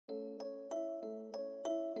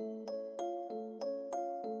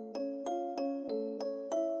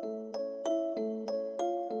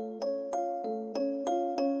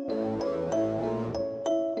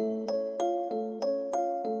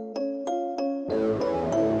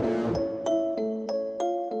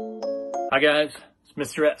Hi guys, it's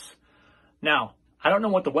Mr. S. Now, I don't know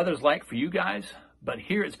what the weather's like for you guys, but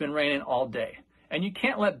here it's been raining all day. And you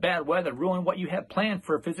can't let bad weather ruin what you have planned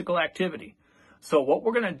for physical activity. So what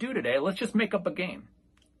we're gonna do today, let's just make up a game.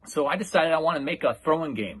 So I decided I wanna make a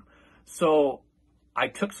throwing game. So I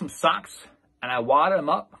took some socks and I wadded them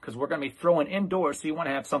up because we're gonna be throwing indoors, so you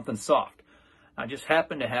wanna have something soft. I just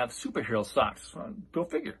happen to have superhero socks, so go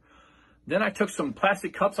figure. Then I took some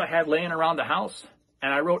plastic cups I had laying around the house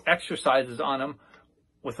and I wrote exercises on them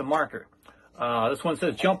with a marker. This one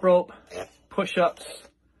says jump rope, push-ups,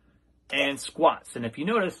 and squats. And if you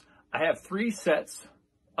notice, I have 3 sets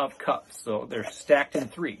of cups, so they're stacked in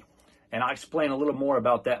 3. And I'll explain a little more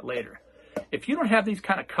about that later. If you don't have these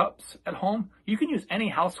kind of cups at home, you can use any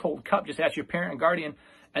household cup. Just ask your parent and guardian,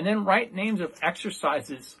 and then write names of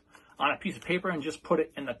exercises on a piece of paper and just put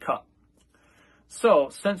it in the cup. So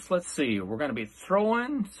since, let's see, we're going to be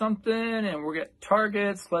throwing something and we'll get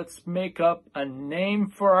targets, let's make up a name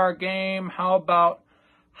for our game. How about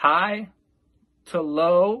high to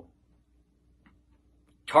low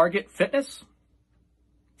target fitness?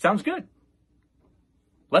 Sounds good.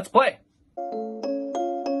 Let's play.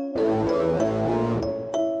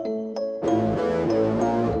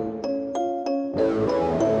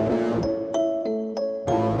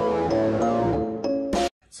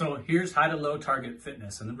 So here's high to low target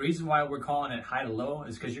fitness. And the reason why we're calling it high to low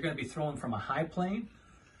is because you're going to be throwing from a high plane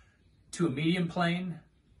to a medium plane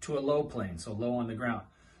to a low plane, so low on the ground.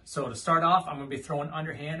 So to start off, I'm going to be throwing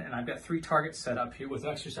underhand, and I've got 3 targets set up here with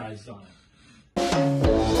exercises on it.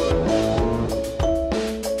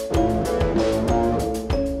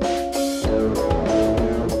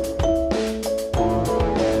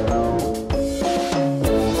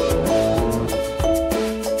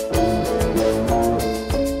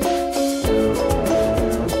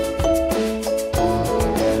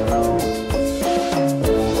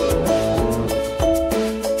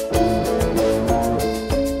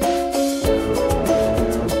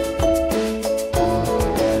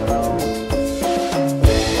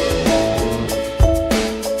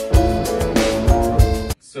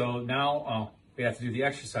 So now we have to do the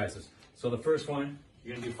exercises. So the first one,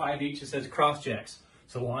 you're gonna do 5 each. It says cross jacks.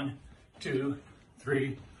 So 1, 2,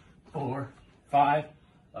 3, 4, 5.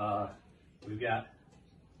 We've got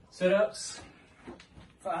sit-ups.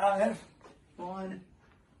 5. 1,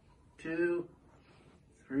 2,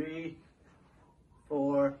 3,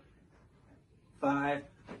 4, 5.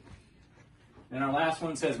 And our last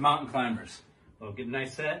one says mountain climbers. We'll get a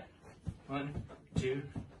nice set. 1, 2,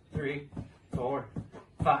 3, 4,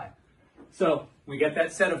 5. So we got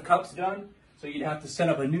that set of cups done. So you'd have to set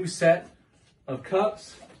up a new set of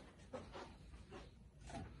cups.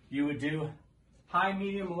 You would do high,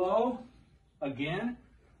 medium, low again,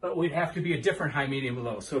 but we'd have to be a different high, medium,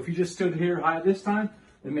 low. So if you just stood here high this time,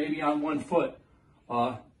 then maybe on 1 foot,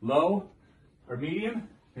 low or medium.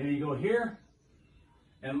 Then you go here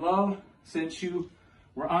and low. Since you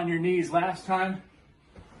were on your knees last time,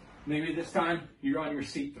 maybe this time you're on your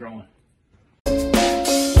seat throwing.